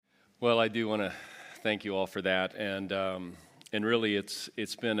Well, I do want to thank you all for that, and really,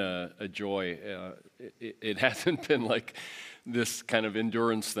 it's been a joy. It hasn't been like this kind of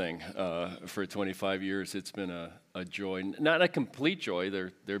endurance thing for 25 years. It's been a joy, not a complete joy.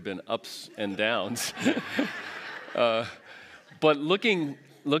 There have been ups and downs, but looking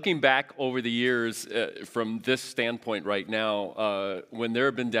back over the years from this standpoint right now, when there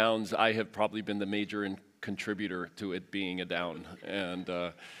have been downs, I have probably been the major contributor to it being a down, and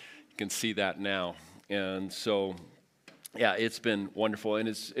you can see that now. And so, yeah, it's been wonderful, and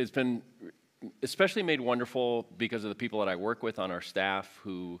it's been especially made wonderful because of the people that I work with on our staff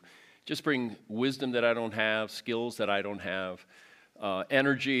who just bring wisdom that I don't have, skills that I don't have,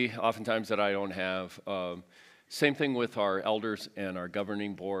 energy oftentimes that I don't have. Same thing with our elders and our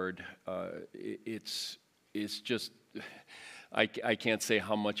governing board. It's just, I can't say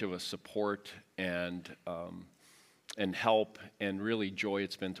how much of a support and help and really joy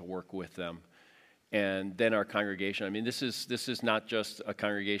it's been to work with them. And then our congregation. I mean, this is not just a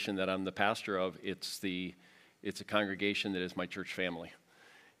congregation that I'm the pastor of. It's a congregation that is my church family.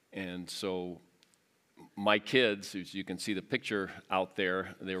 And so my kids, as you can see the picture out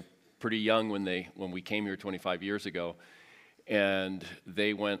there, they were pretty young when we came here 25 years ago, and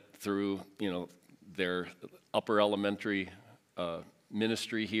they went through their upper elementary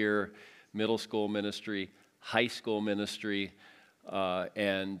ministry here, middle school ministry, high school ministry.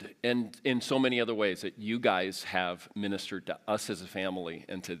 And in so many other ways that you guys have ministered to us as a family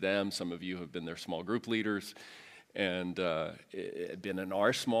and to them. Some of you have been their small group leaders and been in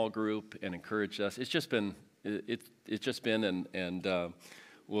our small group and encouraged us. It's just been and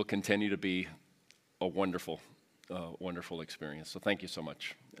will continue to be a wonderful experience. So thank you so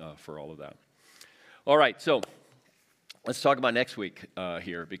much for all of that. All right, so let's talk about next week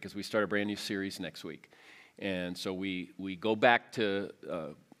here, because we start a brand new series next week. And so we go back to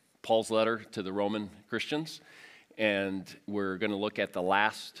Paul's letter to the Roman Christians, and we're going to look at the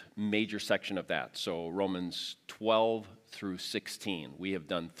last major section of that. So Romans 12 through 16. We have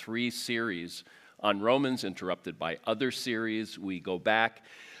done 3 series on Romans, interrupted by other series. We go back.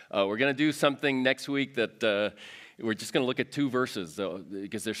 We're going to do something next week that we're just going to look at 2 verses, though,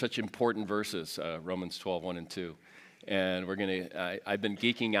 because they're such important verses, Romans 12, 1 and 2. And I've been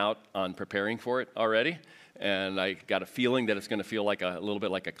geeking out on preparing for it already. And I got a feeling that it's going to feel like a little bit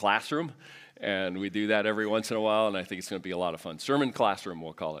like a classroom. And we do that every once in a while, and I think it's going to be a lot of fun. Sermon classroom,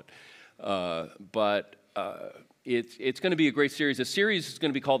 we'll call it. But it's going to be a great series. The series is going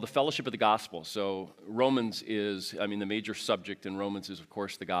to be called The Fellowship of the Gospel. So Romans the major subject in Romans is, of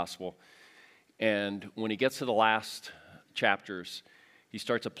course, the gospel. And when he gets to the last chapters, he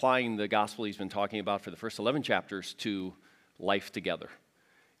starts applying the gospel he's been talking about for the first 11 chapters to life together.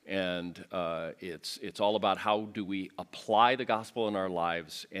 And it's all about how do we apply the gospel in our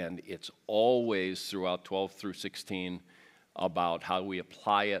lives, and it's always throughout 12 through 16 about how we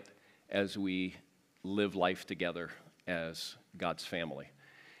apply it as we live life together as God's family.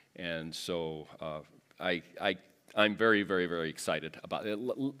 And so I'm very, very, very excited about it.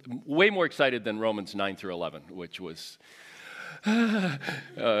 Way more excited than Romans 9 through 11, which was, how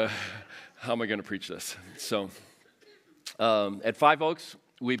am I going to preach this? So at Five Oaks,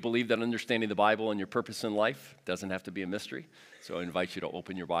 we believe that understanding the Bible and your purpose in life doesn't have to be a mystery. So I invite you to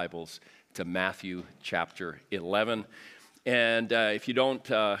open your Bibles to Matthew chapter 11. And if you don't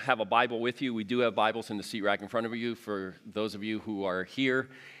have a Bible with you, we do have Bibles in the seat rack in front of you for those of you who are here.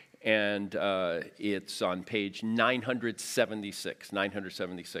 And it's on page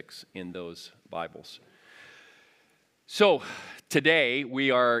 976 in those Bibles. So today we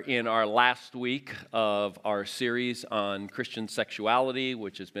are in our last week of our series on Christian sexuality,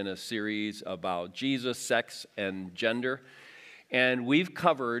 which has been a series about Jesus, sex, and gender. And we've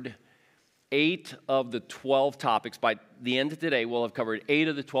covered 8 of the 12 topics. By the end of today, we'll have covered 8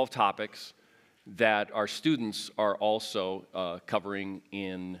 of the 12 topics that our students are also covering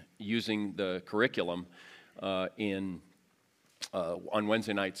in using the curriculum on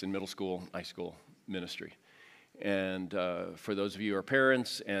Wednesday nights in middle school, high school ministry. And for those of you who are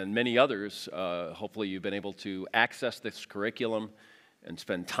parents and many others, hopefully you've been able to access this curriculum and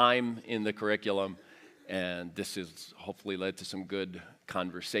spend time in the curriculum. And this has hopefully led to some good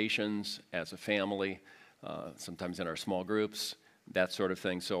conversations as a family, sometimes in our small groups, that sort of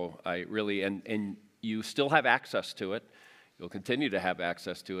thing. So I really, and you still have access to it. You'll continue to have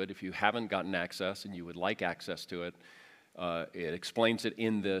access to it. If you haven't gotten access and you would like access to it, it explains it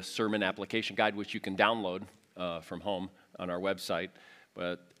in the sermon application guide, which you can download from home on our website.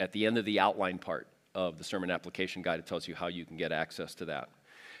 But at the end of the outline part of the sermon application guide, it tells you how you can get access to that.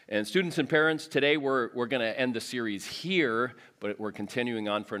 And students and parents, today we're going to end the series here, but we're continuing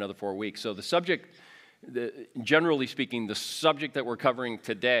on for another 4 weeks. So the subject, generally speaking, the subject that we're covering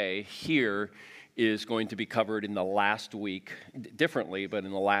today here is going to be covered in the last week, differently, but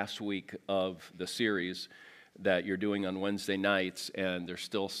in the last week of the series that you're doing on Wednesday nights, and there's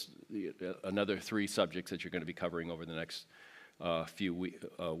still another 3 subjects that you're going to be covering over the next few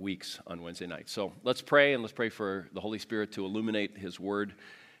weeks on Wednesday nights. So let's pray, and let's pray for the Holy Spirit to illuminate His Word,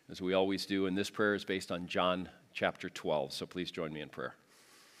 as we always do. And this prayer is based on John chapter 12, so please join me in prayer.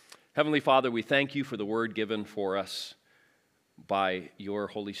 Heavenly Father, we thank you for the Word given for us by your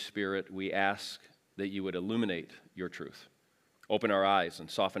Holy Spirit. We ask that you would illuminate your truth, open our eyes and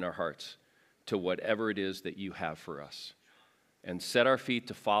soften our hearts to whatever it is that you have for us, and set our feet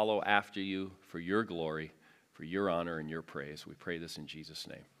to follow after you for your glory, for your honor and your praise. We pray this in Jesus'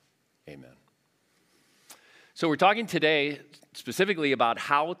 name. Amen. So we're talking today specifically about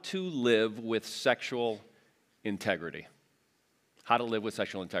how to live with sexual integrity. How to live with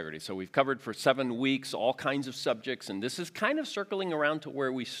sexual integrity. So we've covered for 7 weeks all kinds of subjects, and this is kind of circling around to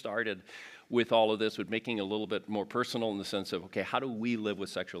where we started with all of this, with making it a little bit more personal in the sense of, okay, how do we live with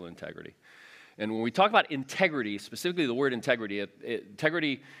sexual integrity? And when we talk about integrity, specifically the word integrity,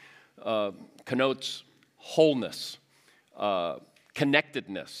 integrity connotes wholeness,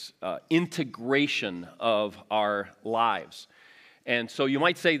 connectedness, integration of our lives. And so you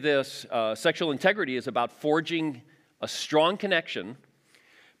might say this, sexual integrity is about forging a strong connection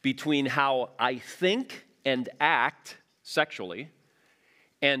between how I think and act sexually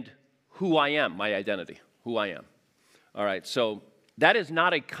and who I am, my identity, who I am. All right, so that is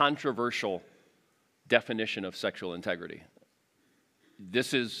not a controversial definition of sexual integrity.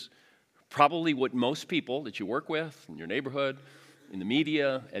 This is probably what most people that you work with in your neighborhood, in the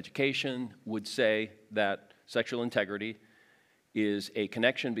media, education, would say, that sexual integrity is a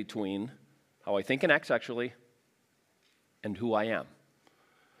connection between how I think and act sexually and who I am.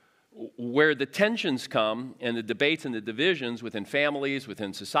 Where the tensions come and the debates and the divisions within families,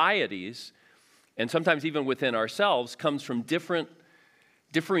 within societies, and sometimes even within ourselves, comes from differing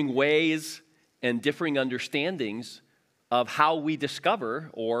ways and differing understandings of how we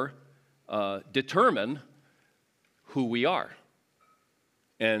discover or determine who we are.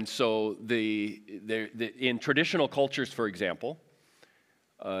 And so in traditional cultures, for example,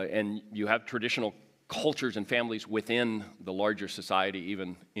 and you have traditional cultures and families within the larger society,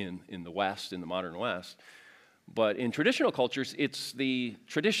 even in the West, in the modern West. But in traditional cultures, it's the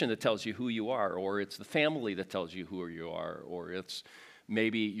tradition that tells you who you are, or it's the family that tells you who you are, or it's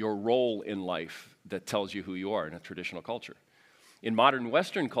maybe your role in life that tells you who you are in a traditional culture. In modern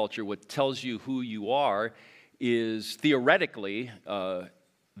Western culture, what tells you who you are is theoretically the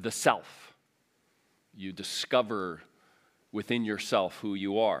self. You discover within yourself who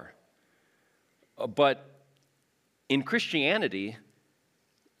you are. But in Christianity,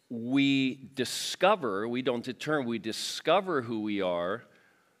 we discover who we are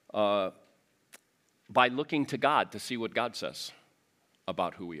by looking to God to see what God says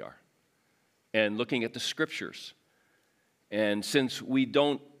about who we are, and looking at the scriptures. And since we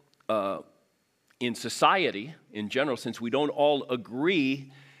don't, in society in general, since we don't all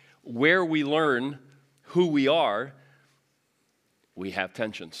agree where we learn who we are, we have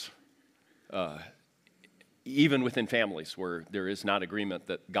tensions. Even within families where there is not agreement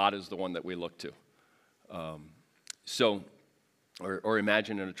that God is the one that we look to. Or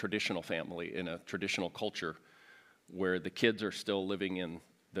imagine in a traditional family, in a traditional culture, where the parents are still living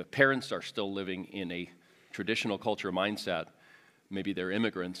in a traditional culture mindset. Maybe they're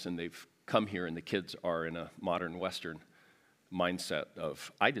immigrants and they've come here, and the kids are in a modern Western mindset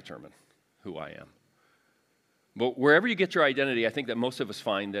of, I determine who I am. But wherever you get your identity, I think that most of us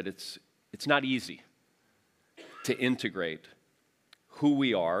find that it's not easy to integrate who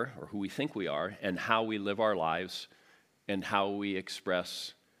we are, or who we think we are, and how we live our lives, and how we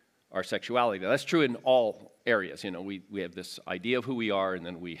express our sexuality. Now, that's true in all areas. You know, we have this idea of who we are, and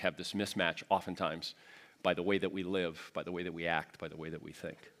then we have this mismatch oftentimes by the way that we live, by the way that we act, by the way that we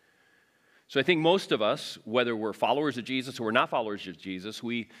think. So I think most of us, whether we're followers of Jesus or we're not followers of Jesus,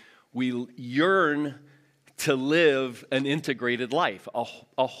 we yearn to live an integrated life,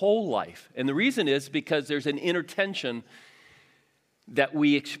 a whole life. And the reason is because there's an inner tension that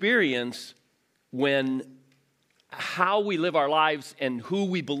we experience when how we live our lives and who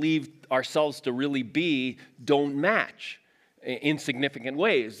we believe ourselves to really be don't match in significant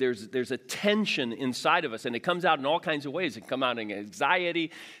ways. There's a tension inside of us, and it comes out in all kinds of ways. It can come out in anxiety,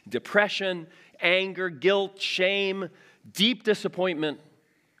 depression, anger, guilt, shame, deep disappointment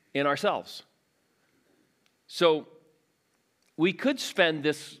in ourselves. So we could spend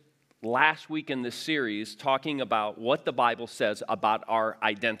this last week in this series talking about what the Bible says about our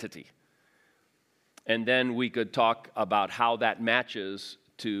identity. And then we could talk about how that matches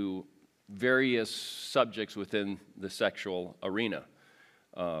to various subjects within the sexual arena.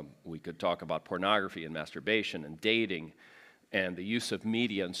 We could talk about pornography and masturbation and dating and the use of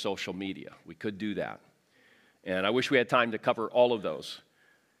media and social media. We could do that. And I wish we had time to cover all of those.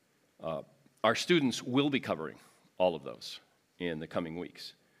 Our students will be covering all of those in the coming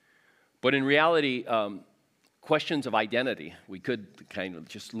weeks. But in reality, questions of identity, we could kind of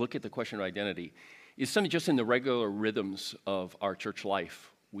just look at the question of identity, is something just in the regular rhythms of our church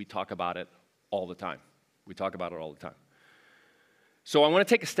life. We talk about it all the time. We talk about it all the time. So I want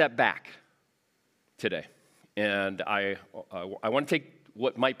to take a step back today. And I want to take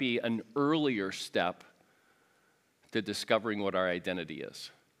what might be an earlier step to discovering what our identity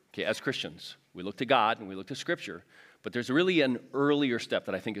is. Okay, as Christians, we look to God and we look to Scripture, but there's really an earlier step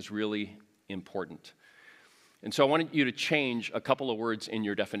that I think is really important. And so I want you to change a couple of words in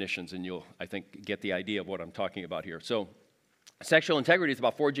your definitions, and you'll, I think, get the idea of what I'm talking about here. So sexual integrity is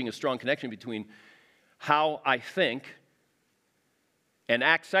about forging a strong connection between how I think and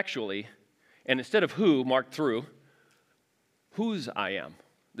act sexually, and instead of who, marked through, whose I am.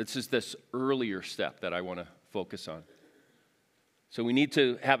 This is this earlier step that I want to focus on. So we need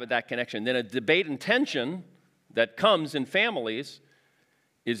to have that connection. Then a debate and tension that comes in families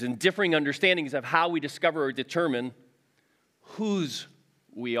is in differing understandings of how we discover or determine whose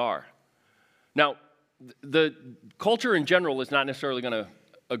we are. Now, the culture in general is not necessarily going to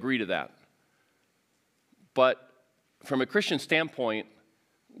agree to that. But from a Christian standpoint,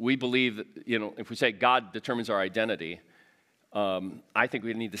 we believe that, if we say God determines our identity, I think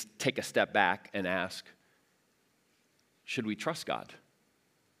we need to take a step back and ask, should we trust God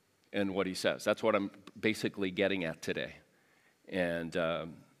and what He says? That's what I'm basically getting at today. And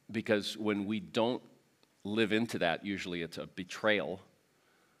because when we don't live into that, usually it's a betrayal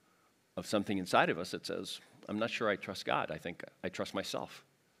of something inside of us that says, I'm not sure I trust God. I think I trust myself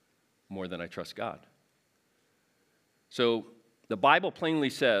more than I trust God. So the Bible plainly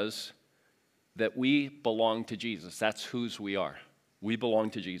says that we belong to Jesus. That's whose we are. We belong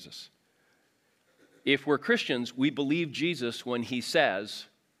to Jesus. If we're Christians, we believe Jesus when He says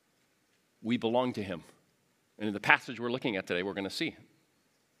we belong to Him. And in the passage we're looking at today, we're going to see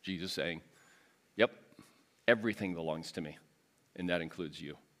Jesus saying, yep, everything belongs to me, and that includes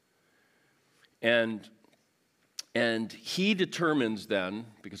you. And He determines then,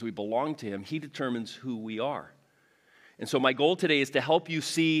 because we belong to Him, He determines who we are. And so my goal today is to help you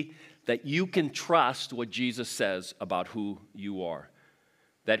see that you can trust what Jesus says about who you are.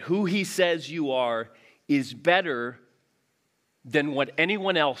 That who He says you are is better than what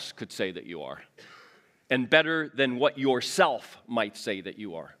anyone else could say that you are. And better than what yourself might say that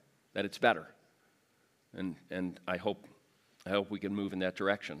you are. That it's better. And I hope we can move in that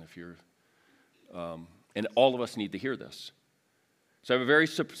direction. And all of us need to hear this. So I have a very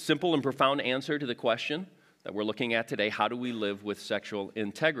simple and profound answer to the question that we're looking at today. How do we live with sexual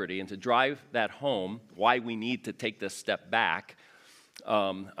integrity? And to drive that home, why we need to take this step back,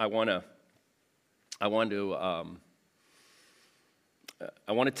 I want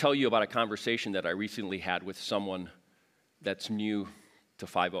to tell you about a conversation that I recently had with someone that's new to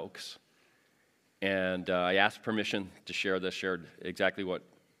Five Oaks. And I asked permission to share this, shared exactly what,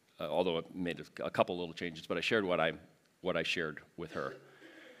 although it made a couple little changes, but I shared what I shared with her.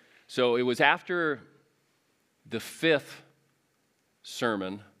 So it was after the fifth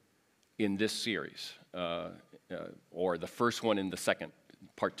sermon in this series, or the first one in the second,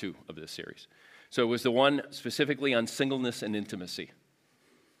 part 2 of this series. So it was the one specifically on singleness and intimacy.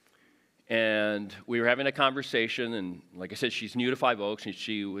 And we were having a conversation, and like I said, she's new to Five Oaks, and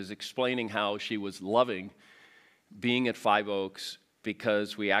she was explaining how she was loving being at Five Oaks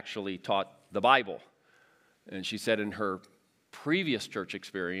because we actually taught the Bible. And she said in her previous church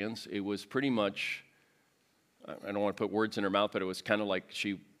experience, it was pretty much, I don't want to put words in her mouth, but it was kind of like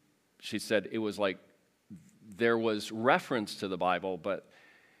she said it was like there was reference to the Bible, but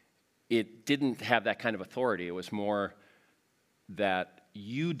it didn't have that kind of authority. It was more that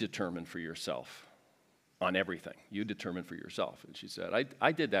you determine for yourself on everything. You determine for yourself. And she said,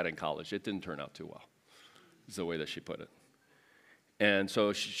 I did that in college. It didn't turn out too well, is the way that she put it. And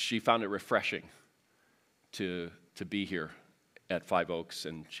so she found it refreshing to be here at Five Oaks,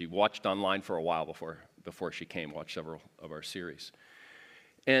 and she watched online for a while before she came, watched several of our series.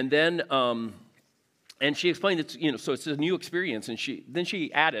 And then, and she explained it's, so it's a new experience, and then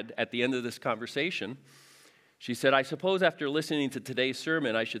she added at the end of this conversation, she said, I suppose after listening to today's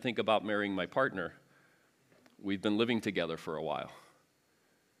sermon, I should think about marrying my partner. we've been living together for a while.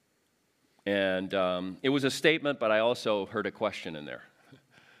 And it was a statement, but I also heard a question in there.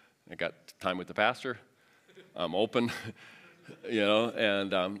 I got time with the pastor. I'm open,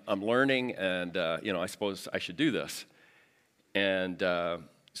 and I'm learning, and, I suppose I should do this. And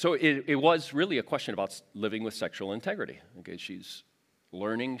so it was really a question about living with sexual integrity. Okay, she's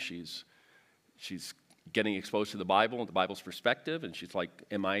learning, she's getting exposed to the Bible and the Bible's perspective, and she's like,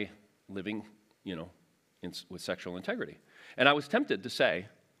 am I living, with sexual integrity? And I was tempted to say,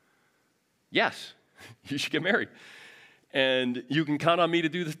 yes, you should get married. And you can count on me to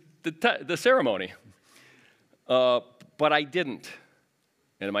do the ceremony. But I didn't.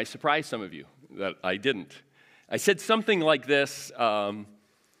 And it might surprise some of you that I didn't. I said something like this. I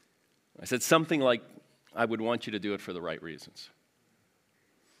said something like, I would want you to do it for the right reasons.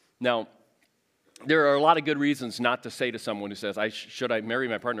 Now, there are a lot of good reasons not to say to someone who says, should I marry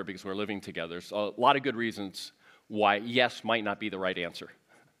my partner because we're living together? There's a lot of good reasons why yes might not be the right answer.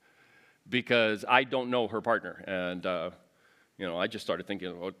 Because I don't know her partner. And, I just started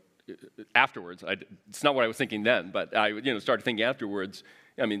thinking afterwards. It's not what I was thinking then, but I started thinking afterwards.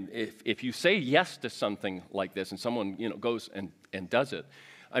 I mean, if you say yes to something like this and someone, goes and does it,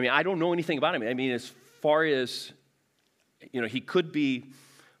 I mean, I don't know anything about him. I mean, as far as, he could be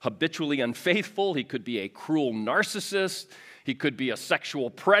habitually unfaithful. He could be a cruel narcissist. He could be a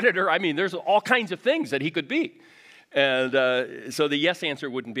sexual predator. I mean, there's all kinds of things that he could be. And so the yes answer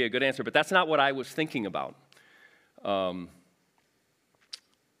wouldn't be a good answer, but that's not what I was thinking about.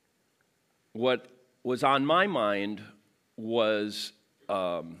 What was on my mind was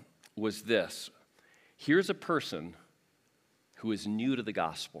this. Here's a person who is new to the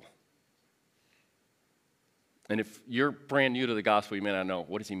gospel. And if you're brand new to the gospel, you may not know,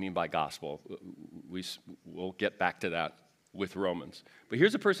 what does he mean by gospel? We'll get back to that with Romans. But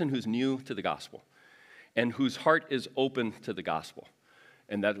here's a person who's new to the gospel and whose heart is open to the gospel.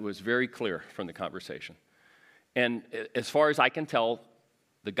 And that was very clear from the conversation. And as far as I can tell,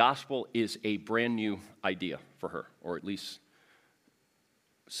 the gospel is a brand new idea for her, or at least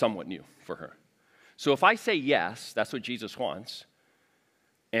somewhat new for her. So if I say yes, that's what Jesus wants,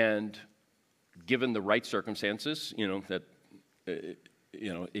 and given the right circumstances,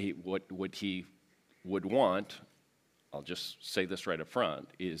 what he would want, I'll just say this right up front,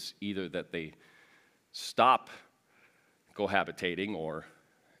 is either that they stop cohabitating or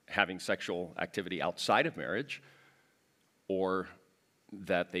having sexual activity outside of marriage, or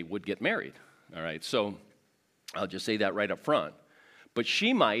that they would get married. All right, so I'll just say that right up front. But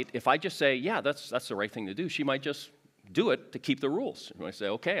she might, if I just say, yeah, that's the right thing to do, she might just do it to keep the rules. She might say,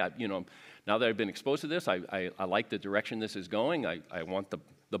 okay, now that I've been exposed to this, I like the direction this is going. I want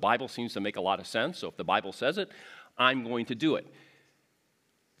the Bible seems to make a lot of sense, so if the Bible says it, I'm going to do it.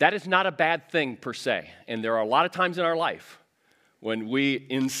 That is not a bad thing per se, and there are a lot of times in our life when we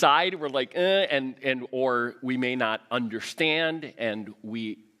inside we're like, or we may not understand, and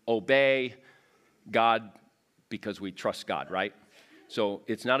we obey God because we trust God, right? So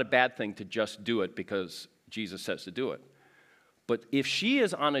it's not a bad thing to just do it because Jesus says to do it. But if she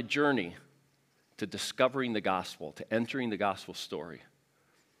is on a journey to discovering the gospel, to entering the gospel story,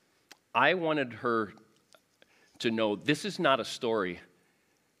 I wanted her to know this is not a story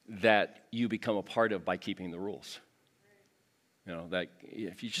that you become a part of by keeping the rules. That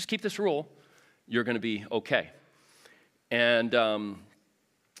if you just keep this rule, you're going to be okay. And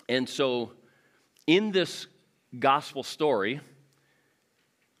so in this gospel story,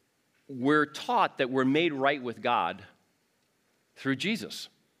 we're taught that we're made right with God through Jesus,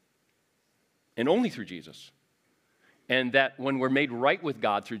 and only through Jesus. And that when we're made right with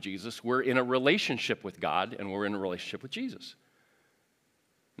God through Jesus, we're in a relationship with God, and we're in a relationship with Jesus.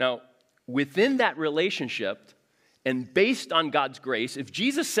 Now, within that relationship, and based on God's grace, if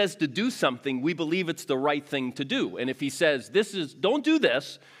Jesus says to do something, we believe it's the right thing to do. And if he says, don't do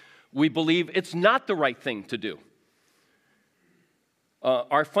this, we believe it's not the right thing to do.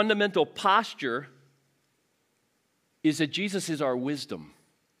 Our fundamental posture is that Jesus is our wisdom.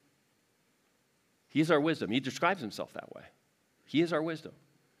 He is our wisdom. He describes himself that way. He is our wisdom.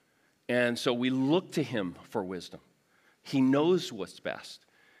 And so we look to him for wisdom. He knows what's best.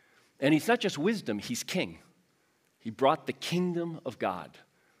 And he's not just wisdom, he's king. He brought the kingdom of God.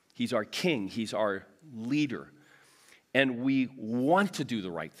 He's our king. He's our leader. And we want to do the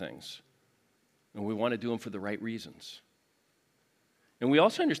right things. And we want to do them for the right reasons. And we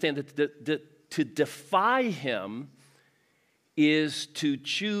also understand that to defy him is to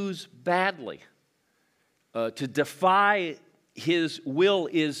choose badly. To defy his will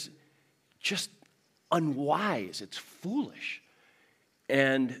is just unwise. It's foolish.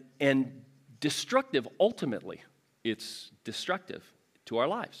 And destructive ultimately. It's destructive to our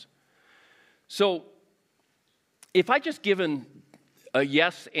lives. So if I just given a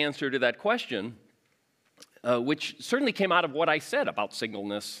yes answer to that question, which certainly came out of what I said about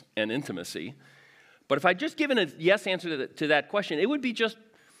singleness and intimacy, but if I just given a yes answer to that question, it would be just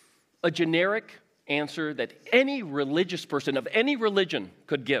a generic answer that any religious person of any religion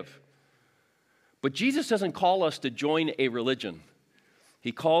could give. But Jesus doesn't call us to join a religion.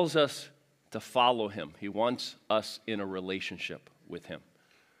 He calls us to follow him. He wants us in a relationship with him.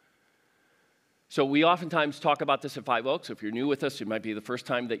 So we oftentimes talk about this at Five Oaks. If you're new with us, it might be the first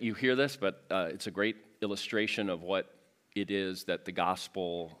time that you hear this, but it's a great illustration of what it is that the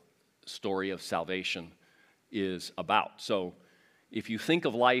gospel story of salvation is about. So if you think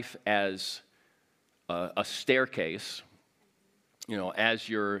of life as a staircase,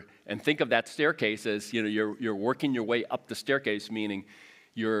 and think of that staircase as, you're working your way up the staircase, meaning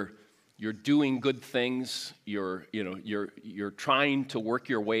you're doing good things, you're trying to work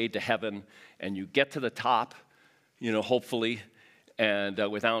your way to heaven, and you get to the top, hopefully, and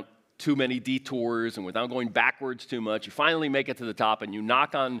without too many detours and without going backwards too much, you finally make it to the top, and you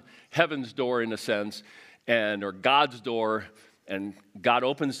knock on heaven's door in a sense, or God's door, and God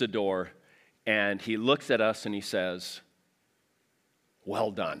opens the door, and he looks at us and he says,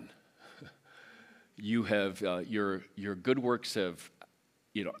 "Well done. You have your good works have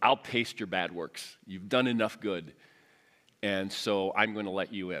outpaced your bad works. You've done enough good, and so I'm going to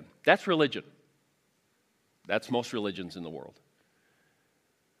let you in." That's religion. That's most religions in the world.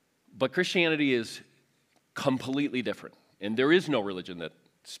 But Christianity is completely different, and there is no religion that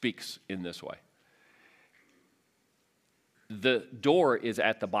speaks in this way. The door is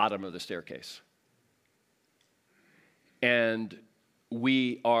at the bottom of the staircase, and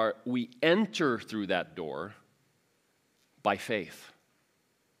we enter through that door by faith,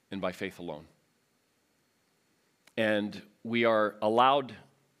 and by faith alone. And we are allowed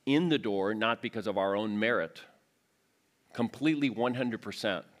in the door not because of our own merit, completely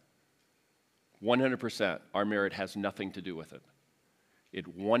 100%. 100%, our merit has nothing to do with it. It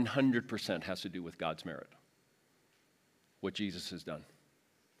 100% has to do with God's merit, what Jesus has done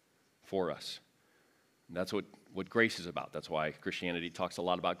for us. And that's what grace is about. That's why Christianity talks a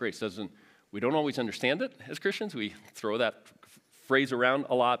lot about grace. We don't always understand it as Christians. We throw that phrase around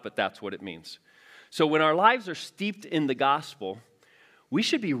a lot, but that's what it means. So when our lives are steeped in the gospel, we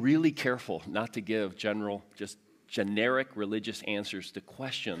should be really careful not to give just generic religious answers to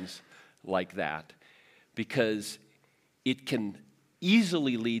questions like that, because it can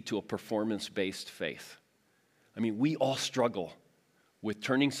easily lead to a performance-based faith. I mean, we all struggle with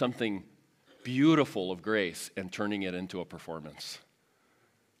turning something beautiful of grace and turning it into a performance.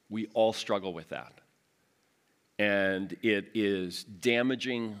 We all struggle with that. And it is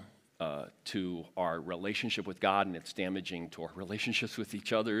damaging to our relationship with God, and it's damaging to our relationships with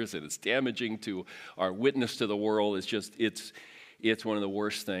each other, and it's damaging to our witness to the world. It's one of the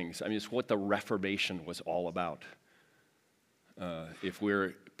worst things. I mean, it's what the Reformation was all about. If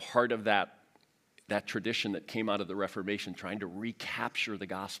we're part of that tradition that came out of the Reformation, trying to recapture the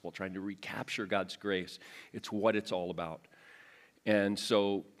gospel, trying to recapture God's grace, it's what it's all about. And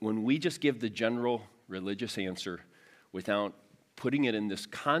so when we just give the general religious answer without putting it in this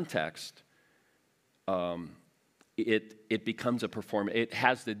context, it becomes a performance. It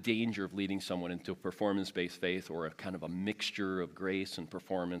has the danger of leading someone into a performance-based faith, or a kind of a mixture of grace and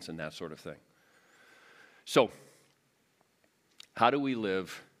performance and that sort of thing. So, how do we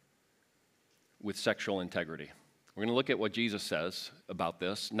live with sexual integrity? We're going to look at what Jesus says about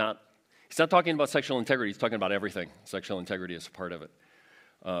this. He's not talking about sexual integrity. He's talking about everything. Sexual integrity is a part of it.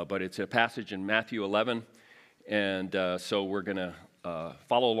 But it's a passage in Matthew 11, and so we're going to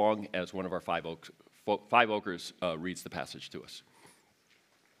follow along as one of our Five Oakers reads the passage to us.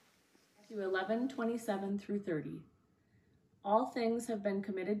 Matthew 11:27 through 30. All things have been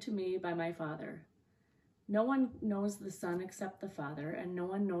committed to me by my Father. No one knows the Son except the Father, and no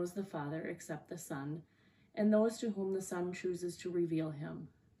one knows the Father except the Son, and those to whom the Son chooses to reveal him.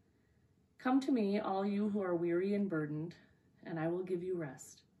 Come to me, all you who are weary and burdened, and I will give you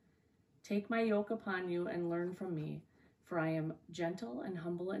rest. Take my yoke upon you and learn from me, for I am gentle and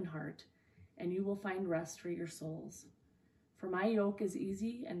humble in heart, and you will find rest for your souls. For my yoke is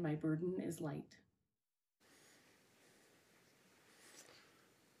easy and my burden is light.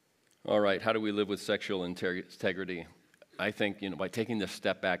 All right, how do we live with sexual integrity? I think, by taking this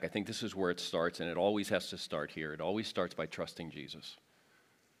step back, I think this is where it starts, and it always has to start here. It always starts by trusting Jesus.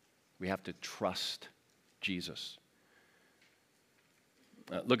 We have to trust Jesus.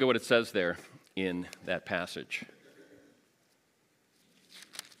 Look at what it says there in that passage.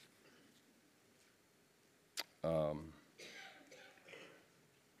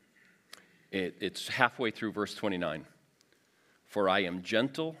 It's halfway through verse 29. For I am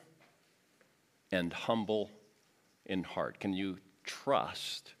gentle and humble in heart. Can you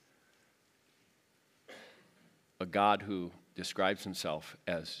trust a God who describes himself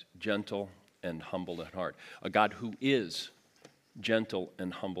as gentle and humble in heart? A God who is gentle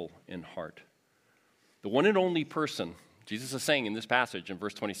and humble in heart. The one and only person, Jesus is saying in this passage in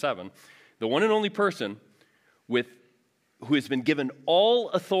verse 27, the one and only person who has been given all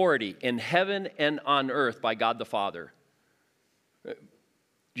authority in heaven and on earth by God the Father.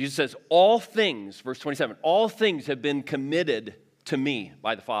 Jesus says, all things, verse 27, all things have been committed to me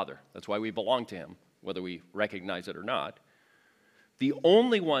by the Father. That's why we belong to him, whether we recognize it or not. The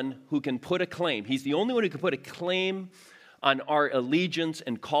only one who can put a claim, he's the only one who can put a claim on our allegiance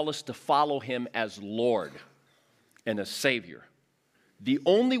and call us to follow him as Lord and as Savior. The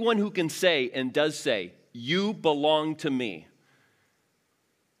only one who can say and does say, you belong to me.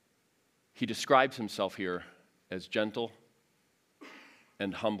 He describes himself here as gentle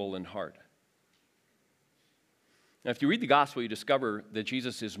and humble in heart. Now, if you read the gospel, you discover that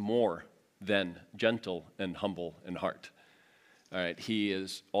Jesus is more than gentle and humble in heart. All right, he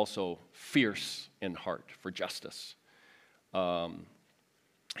is also fierce in heart for justice.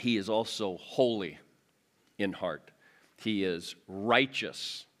 He is also holy in heart. He is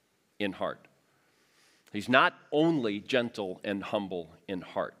righteous in heart. He's not only gentle and humble in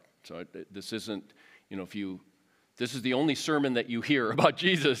heart. So this isn't, this is the only sermon that you hear about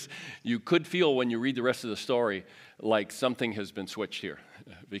Jesus, you could feel when you read the rest of the story like something has been switched here,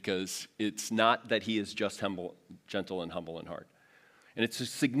 because it's not that he is just gentle and humble in heart. And it's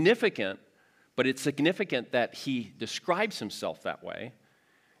significant, but it's significant that he describes himself that way,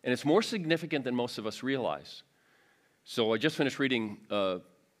 and it's more significant than most of us realize. So I just finished reading a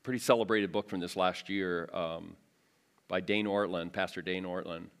pretty celebrated book from this last year by Dane Ortland, Pastor Dane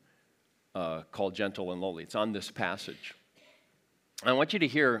Ortland, called Gentle and Lowly. It's on this passage. I want you to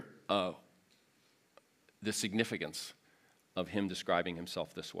hear the significance of him describing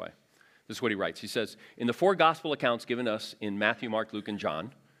himself this way. This is what he writes. He says, in the 4 gospel accounts given us in Matthew, Mark, Luke, and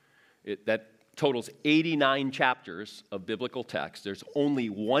John, that totals 89 chapters of biblical text, there's only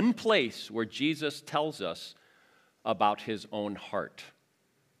one place where Jesus tells us about his own heart.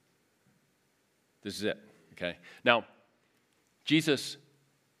 This is it, okay? Now, Jesus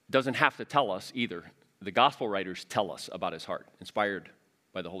doesn't have to tell us either. The gospel writers tell us about his heart, inspired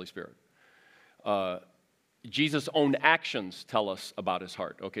by the Holy Spirit. Jesus' own actions tell us about his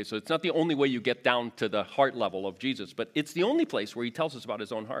heart. Okay, so it's not the only way you get down to the heart level of Jesus, but it's the only place where he tells us about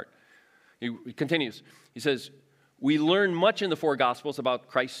his own heart. He continues. He says, we learn much in the 4 Gospels about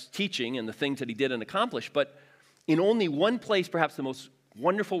Christ's teaching and the things that he did and accomplished, but in only one place, perhaps the most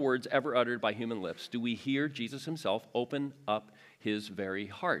wonderful words ever uttered by human lips, do we hear Jesus himself open up his very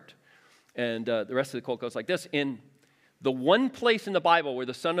heart. And the rest of the quote goes like this. In the one place in the Bible where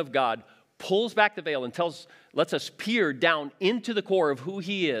the Son of God pulls back the veil and lets us peer down into the core of who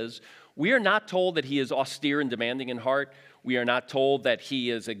he is, we are not told that he is austere and demanding in heart. We are not told that he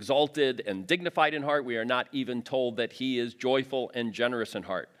is exalted and dignified in heart. We are not even told that he is joyful and generous in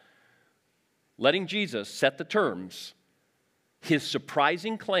heart. Letting Jesus set the terms, his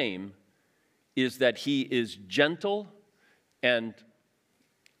surprising claim is that he is gentle and,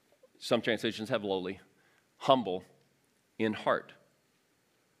 some translations have lowly, humble in heart.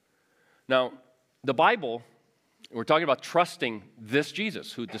 Now, the Bible, we're talking about trusting this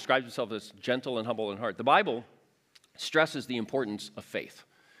Jesus who describes himself as gentle and humble in heart. The Bible stresses the importance of faith.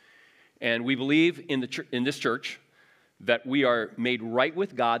 And we believe in this church that we are made right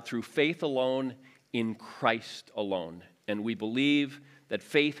with God through faith alone in Christ alone. And we believe that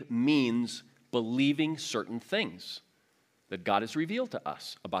faith means believing certain things that God has revealed to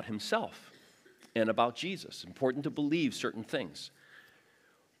us about himself and about Jesus. It's important to believe certain things.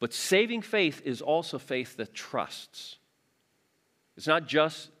 But saving faith is also faith that trusts. It's not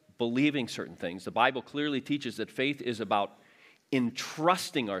just believing certain things. The Bible clearly teaches that faith is about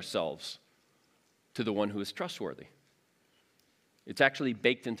entrusting ourselves to the one who is trustworthy. It's actually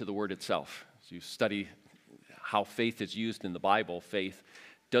baked into the word itself. As you study how faith is used in the Bible, faith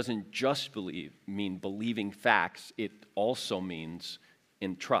doesn't just mean believing facts. It also means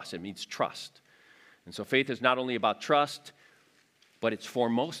in trust. It means trust. And so faith is not only about trust, but it's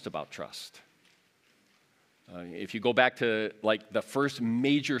foremost about trust. If you go back to like the first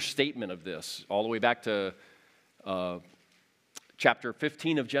major statement of this, all the way back to chapter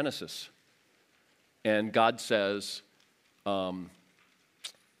 15 of Genesis, and God says,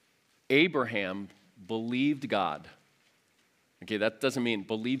 Abraham believed God, Okay, that doesn't mean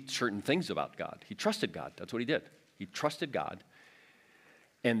believed certain things about God. He trusted God. That's what he did. He trusted God,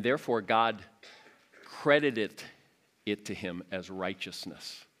 and therefore God credited it to him as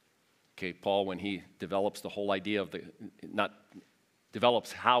righteousness. Okay, Paul, when he develops the whole idea of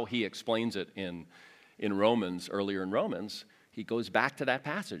develops how he explains it in Romans, earlier in Romans, he goes back to that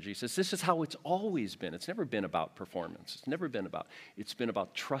passage. He says, this is how it's always been. It's never been about performance. It's been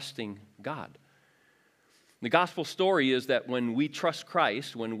about trusting God. The gospel story is that when we trust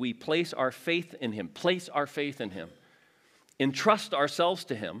Christ, when we place our faith in him, entrust ourselves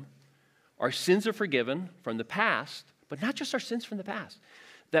to him, our sins are forgiven from the past, but not just our sins from the past.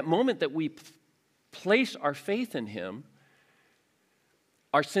 That moment that we place our faith in him,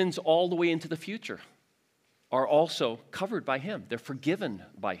 our sins all the way into the future are also covered by him. They're forgiven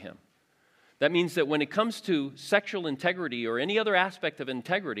by him. That means that when it comes to sexual integrity or any other aspect of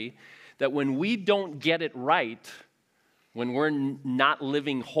integrity, that when we don't get it right, when we're not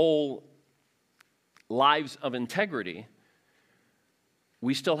living whole lives of integrity,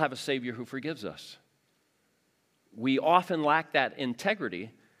 we still have a Savior who forgives us. We often lack that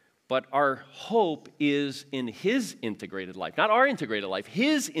integrity, but our hope is in his integrated life. Not our integrated life,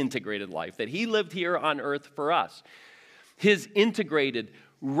 his integrated life that he lived here on earth for us. His integrated,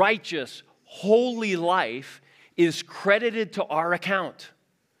 righteous, holy life is credited to our account.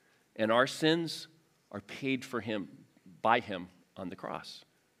 And our sins are paid for him, by him on the cross.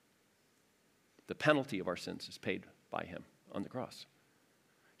 The penalty of our sins is paid by him on the cross.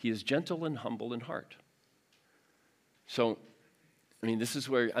 He is gentle and humble in heart. So, this is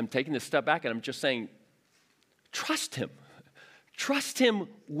where I'm taking this step back and I'm just saying, trust him. Trust him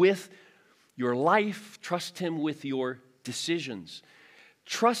with your life. Trust him with your decisions.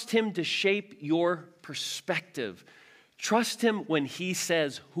 Trust him to shape your perspective. Trust him when he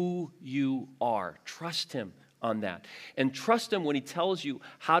says who you are. Trust him on that. And trust him when he tells you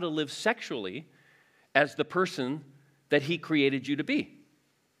how to live sexually as the person that he created you to be.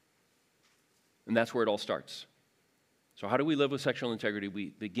 And that's where it all starts. So how do we live with sexual integrity?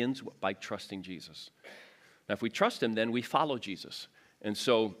 It begins by trusting Jesus. Now, if we trust him, then we follow Jesus. And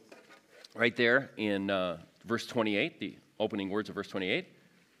so right there in verse 28, the opening words of verse 28,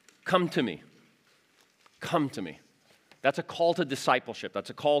 come to me. Come to me. That's a call to discipleship. That's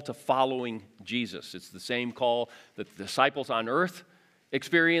a call to following Jesus. It's the same call that the disciples on earth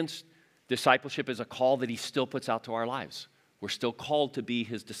experienced. Discipleship is a call that he still puts out to our lives. We're still called to be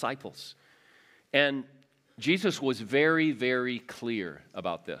his disciples. And Jesus was very, very clear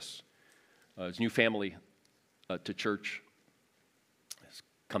about this. His new family to church has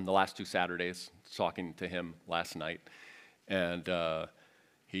come the last 2 Saturdays, talking to him last night. And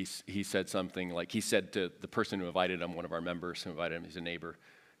he said something like, he said to the person who invited him, one of our members who invited him, he's a neighbor,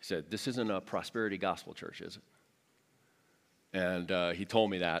 he said, this isn't a prosperity gospel church, is it? And he told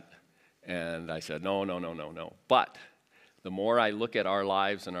me that, and I said, no. But the more I look at our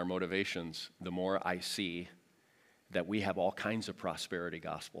lives and our motivations, the more I see that we have all kinds of prosperity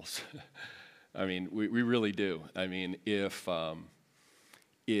gospels. We really do.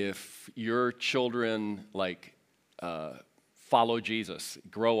 If your children follow Jesus,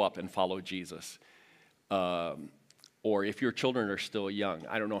 grow up and follow Jesus, or if your children are still young,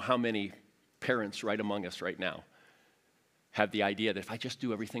 I don't know how many parents right among us right now have the idea that if I just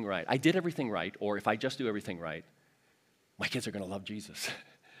do everything right, I did everything right, or if I just do everything right, my kids are going to love Jesus.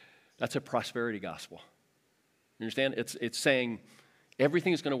 That's a prosperity gospel. You understand? It's saying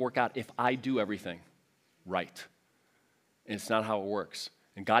everything is going to work out if I do everything right. And it's not how it works.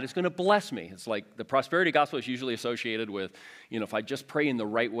 And God is going to bless me. It's like the prosperity gospel is usually associated with, if I just pray in the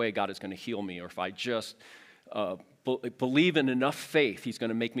right way, God is going to heal me. Or if I just believe in enough faith, he's going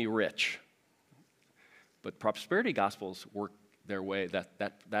to make me rich. But prosperity gospels work their way.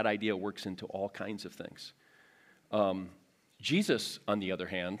 That idea works into all kinds of things. Jesus, on the other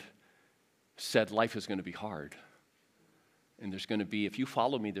hand, said life is going to be hard. And there's going to be, if you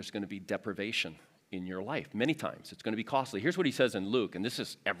follow me, there's going to be deprivation in your life. Many times. It's going to be costly. Here's what he says in Luke, and this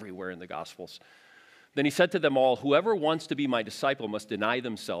is everywhere in the Gospels. Then he said to them all, whoever wants to be my disciple must deny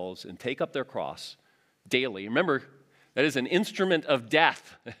themselves and take up their cross daily. Remember, that is an instrument of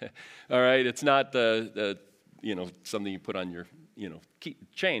death. All right? It's not something you put on your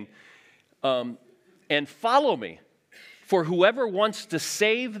chain. And follow me. For whoever wants to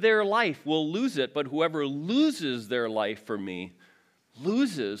save their life will lose it, but whoever loses their life for me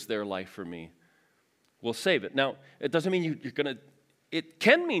will save it. Now, it doesn't mean you're going to, it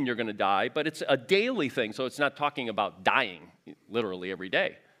can mean you're going to die, but it's a daily thing, so it's not talking about dying literally every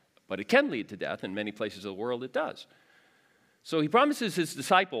day. But it can lead to death. In many places of the world, it does. So he promises his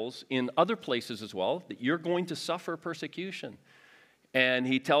disciples in other places as well that you're going to suffer persecution. And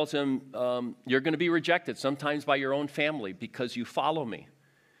he tells him, you're going to be rejected, sometimes by your own family, because you follow me.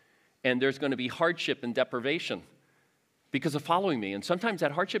 And there's going to be hardship and deprivation because of following me. And sometimes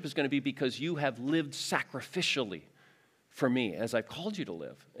that hardship is going to be because you have lived sacrificially for me as I've called you to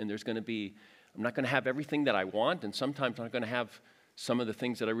live. And there's going to be, I'm not going to have everything that I want, and sometimes I'm not going to have some of the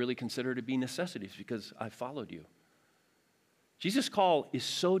things that I really consider to be necessities because I followed you. Jesus' call is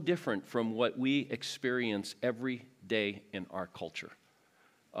so different from what we experience every day in our culture.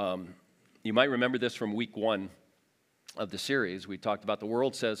 You might remember this from week 1 of the series. We talked about the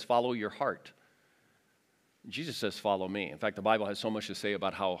world says, follow your heart. Jesus says, follow me. In fact, the Bible has so much to say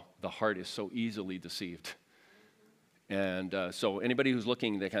about how the heart is so easily deceived. And so anybody who's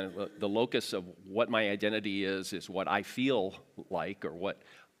looking, the locus of what my identity is what I feel like or what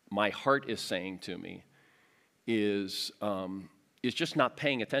my heart is saying to me is just not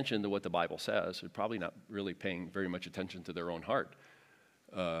paying attention to what the Bible says. They're probably not really paying very much attention to their own heart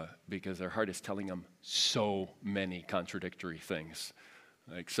because their heart is telling them so many contradictory things.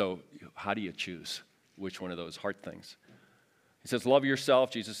 So how do you choose which one of those heart things? He says, love yourself.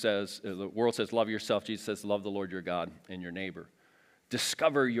 Jesus says, the world says, love yourself. Jesus says, love the Lord your God and your neighbor.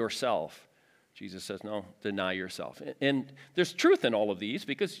 Discover yourself. Jesus says, no, deny yourself. And there's truth in all of these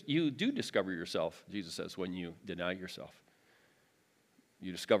because you do discover yourself, Jesus says, when you deny yourself.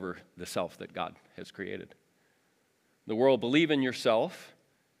 You discover the self that God has created. The world, believe in yourself.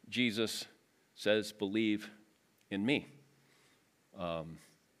 Jesus says, believe in me. And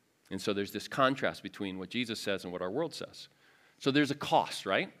so there's this contrast between what Jesus says and what our world says. So there's a cost,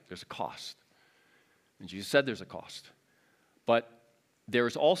 right? There's a cost. And Jesus said there's a cost. But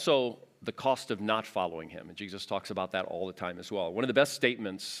there's also the cost of not following him. And Jesus talks about that all the time as well. One of the best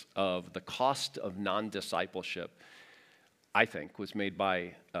statements of the cost of non-discipleship, I think, was made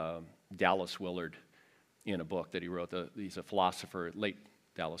by Dallas Willard in a book that he wrote. He's a philosopher, late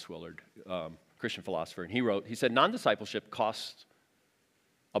Dallas Willard, Christian philosopher. And he said, non-discipleship costs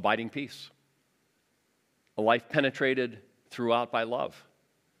abiding peace, a life penetrated throughout by love,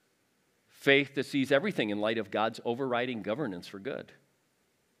 faith that sees everything in light of God's overriding governance for good,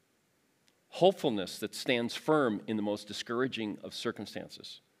 hopefulness that stands firm in the most discouraging of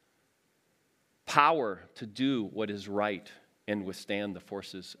circumstances, power to do what is right and withstand the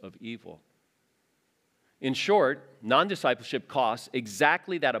forces of evil. In short, non-discipleship costs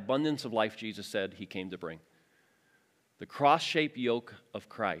exactly that abundance of life Jesus said he came to bring. The cross-shaped yoke of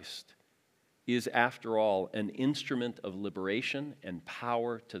Christ is, after all, an instrument of liberation and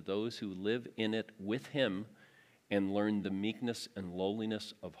power to those who live in it with him and learn the meekness and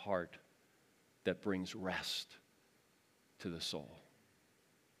lowliness of heart that brings rest to the soul.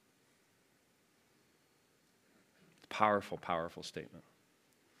 Powerful, powerful statement.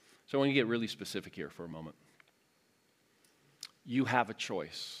 So I want to get really specific here for a moment. You have a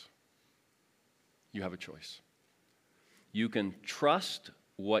choice. You have a choice. You can trust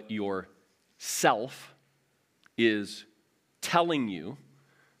what your self is telling you,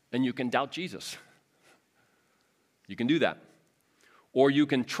 and you can doubt Jesus. You can do that. Or you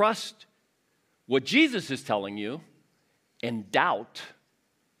can trust what Jesus is telling you and doubt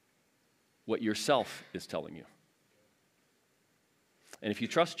what yourself is telling you. And if you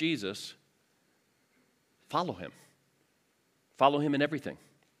trust Jesus, follow him. Follow him in everything,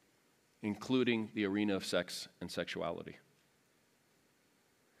 including the arena of sex and sexuality.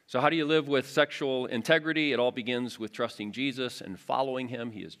 So how do you live with sexual integrity? It all begins with trusting Jesus and following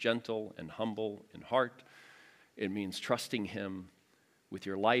him. He is gentle and humble in heart. It means trusting him with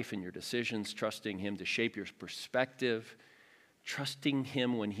your life and your decisions, trusting him to shape your perspective, trusting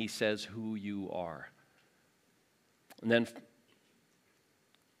him when he says who you are. And then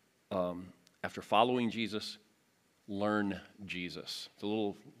after following Jesus, learn Jesus. It's a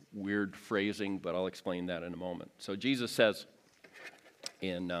little weird phrasing, but I'll explain that in a moment. So Jesus says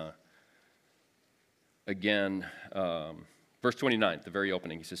in, verse 29, at the very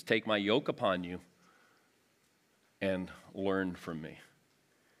opening, he says, take my yoke upon you and learn from me.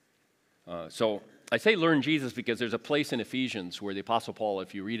 So I say learn Jesus because there's a place in Ephesians where the Apostle Paul,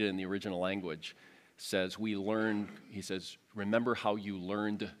 if you read it in the original language, says he says, remember how you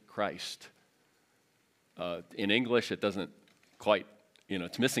learned Christ. In English, it doesn't quite,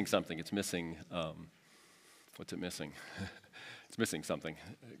 it's missing something. It's missing, what's it missing? It's missing something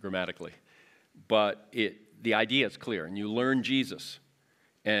grammatically. But the idea is clear, and you learn Jesus,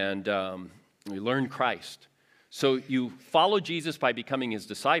 and you learn Christ. So you follow Jesus by becoming his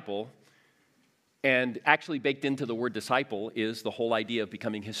disciple, and actually baked into the word disciple is the whole idea of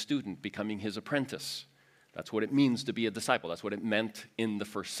becoming his student, becoming his apprentice. That's what it means to be a disciple. That's what it meant in the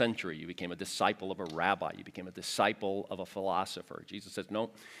first century. You became a disciple of a rabbi. You became a disciple of a philosopher. Jesus says, no,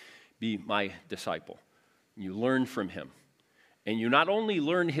 be my disciple. You learn from him. And you not only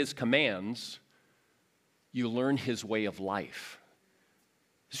learn his commands, you learn his way of life.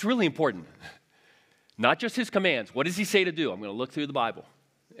 It's really important. Not just his commands. What does he say to do? I'm going to look through the Bible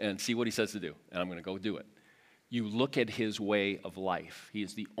and see what he says to do, and I'm going to go do it. You look at his way of life. He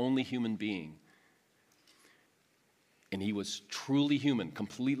is the only human being. And he was truly human,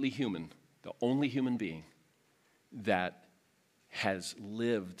 completely human, the only human being that has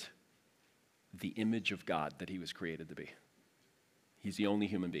lived the image of God that he was created to be. He's the only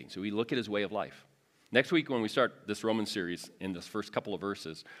human being. So we look at his way of life. Next week, when we start this Roman series, in this first couple of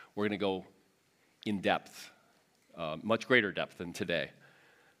verses, we're going to go in depth, much greater depth than today.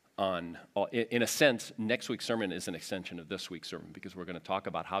 In a sense, next week's sermon is an extension of this week's sermon, because we're going to talk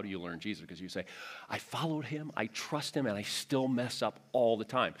about how do you learn Jesus. Because you say, I followed him, I trust him, and I still mess up all the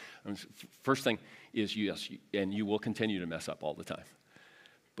time. First thing is, yes, and you will continue to mess up all the time.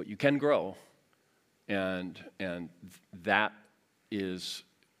 But you can grow, and that is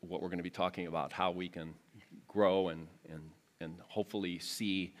what we're going to be talking about, how we can grow and hopefully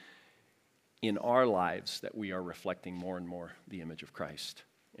see in our lives that we are reflecting more and more the image of Christ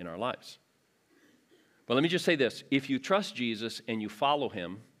in our lives. But let me just say this. If you trust Jesus and you follow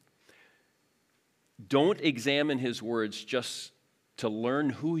him, don't examine his words just to learn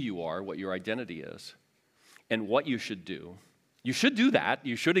who you are, what your identity is, and what you should do. You should do that.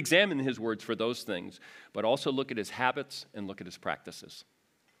 You should examine his words for those things, but also look at his habits and look at his practices.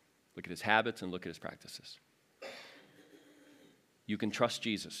 Look at his habits and look at his practices. You can trust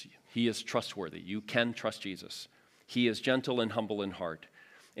Jesus. He is trustworthy. You can trust Jesus. He is gentle and humble in heart.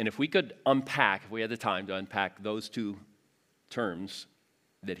 And if we could unpack, if we had the time to unpack those two terms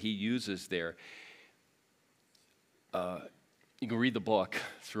that he uses there, you can read the book.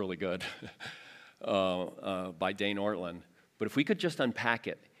 It's really good, by Dane Ortland. But if we could just unpack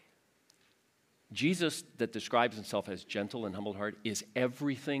it, Jesus that describes himself as gentle and humble heart is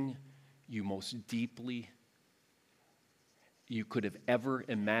everything you most deeply you could have ever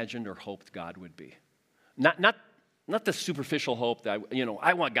imagined or hoped God would be. Not the superficial hope that,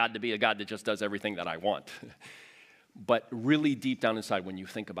 I want God to be a God that just does everything that I want. But really deep down inside, when you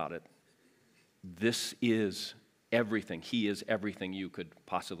think about it, this is everything. He is everything you could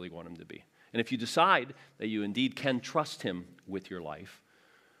possibly want him to be. And if you decide that you indeed can trust him with your life,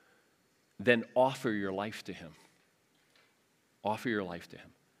 then offer your life to him. Offer your life to him.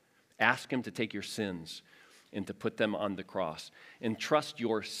 Ask him to take your sins and to put them on the cross. And trust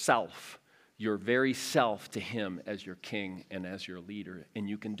yourself, your very self, to him as your king and as your leader. And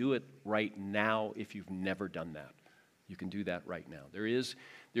you can do it right now if you've never done that. You can do that right now. There is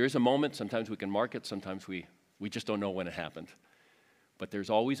a moment, sometimes we can mark it, sometimes we just don't know when it happened. But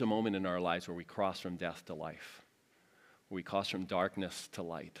there's always a moment in our lives where we cross from death to life, where we cross from darkness to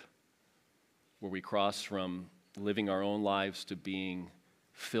light, where we cross from living our own lives to being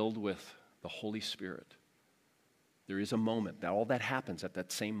filled with the Holy Spirit. There is a moment. All that happens at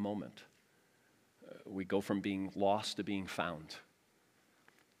that same moment. We go from being lost to being found.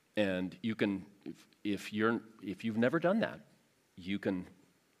 And you can, if you've never done that,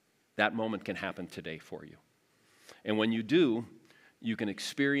 that moment can happen today for you. And when you do, you can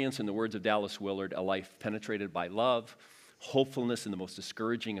experience, in the words of Dallas Willard, a life penetrated by love, hopefulness in the most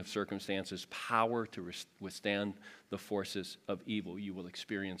discouraging of circumstances, power to withstand the forces of evil. You will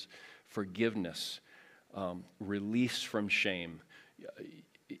experience forgiveness, release from shame,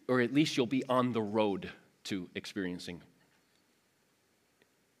 or at least you'll be on the road to experiencing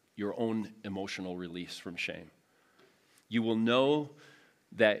your own emotional release from shame. You will know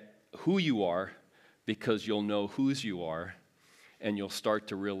that who you are because you'll know whose you are, and you'll start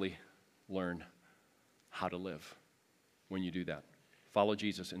to really learn how to live when you do that. Follow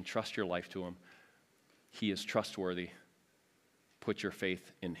Jesus and trust your life to him. He is trustworthy. Put your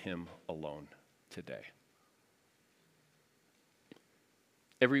faith in him alone today.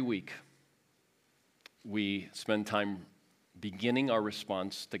 Every week, we spend time beginning our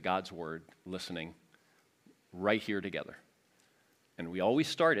response to God's word, listening, right here together. And we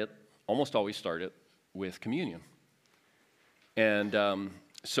almost always start it with communion. And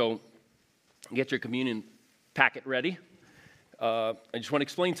so get your communion packet ready. I just want to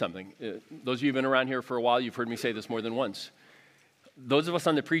explain something. Those of you who've been around here for a while, you've heard me say this more than once. Those of us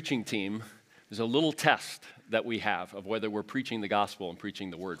on the preaching team, there's a little test that we have of whether we're preaching the gospel and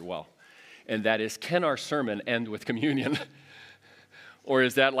preaching the word well. And that is, can our sermon end with communion? Or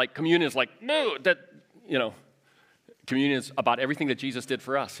is that like, communion is like, no, Communion is about everything that Jesus did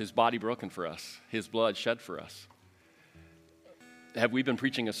for us, his body broken for us, his blood shed for us. Have we been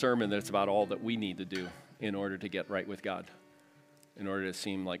preaching a sermon that's about all that we need to do in order to get right with God? In order to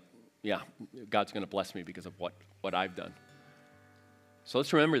seem like, yeah, God's going to bless me because of what I've done. So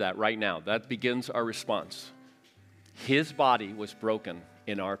let's remember that right now. That begins our response. His body was broken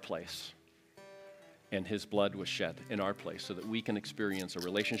in our place, and his blood was shed in our place so that we can experience a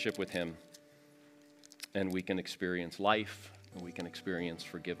relationship with him, and we can experience life, and we can experience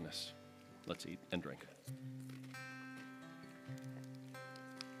forgiveness. Let's eat and drink.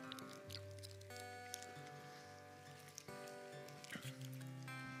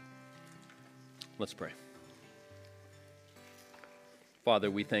 Let's pray. Father,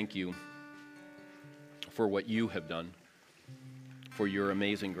 we thank you for what you have done, for your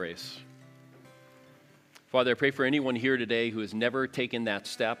amazing grace. Father, I pray for anyone here today who has never taken that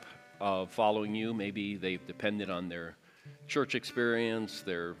step of following you. Maybe they've depended on their church experience,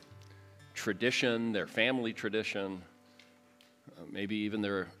 their tradition, their family tradition, maybe even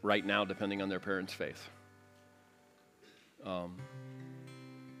their right now depending on their parents' faith, or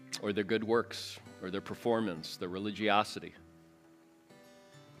their good works, or their performance, their religiosity.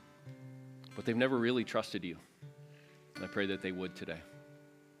 But they've never really trusted you. And I pray that they would today.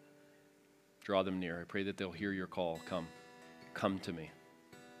 Draw them near. I pray that they'll hear your call. Come to me.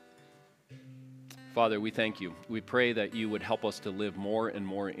 Father, we thank you. We pray that you would help us to live more and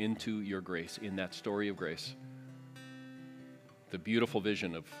more into your grace, in that story of grace. The beautiful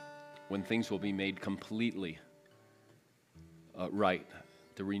vision of when things will be made completely right,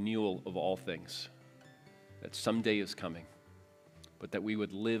 the renewal of all things, that someday is coming, but that we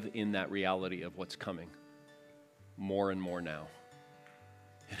would live in that reality of what's coming more and more now.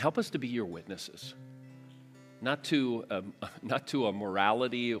 And help us to be your witnesses, not to a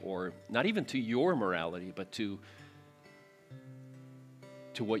morality, or not even to your morality, but to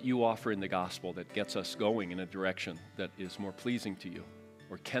what you offer in the gospel that gets us going in a direction that is more pleasing to you,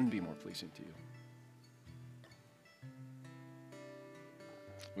 or can be more pleasing to you.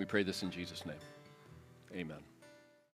 We pray this in Jesus' name. Amen.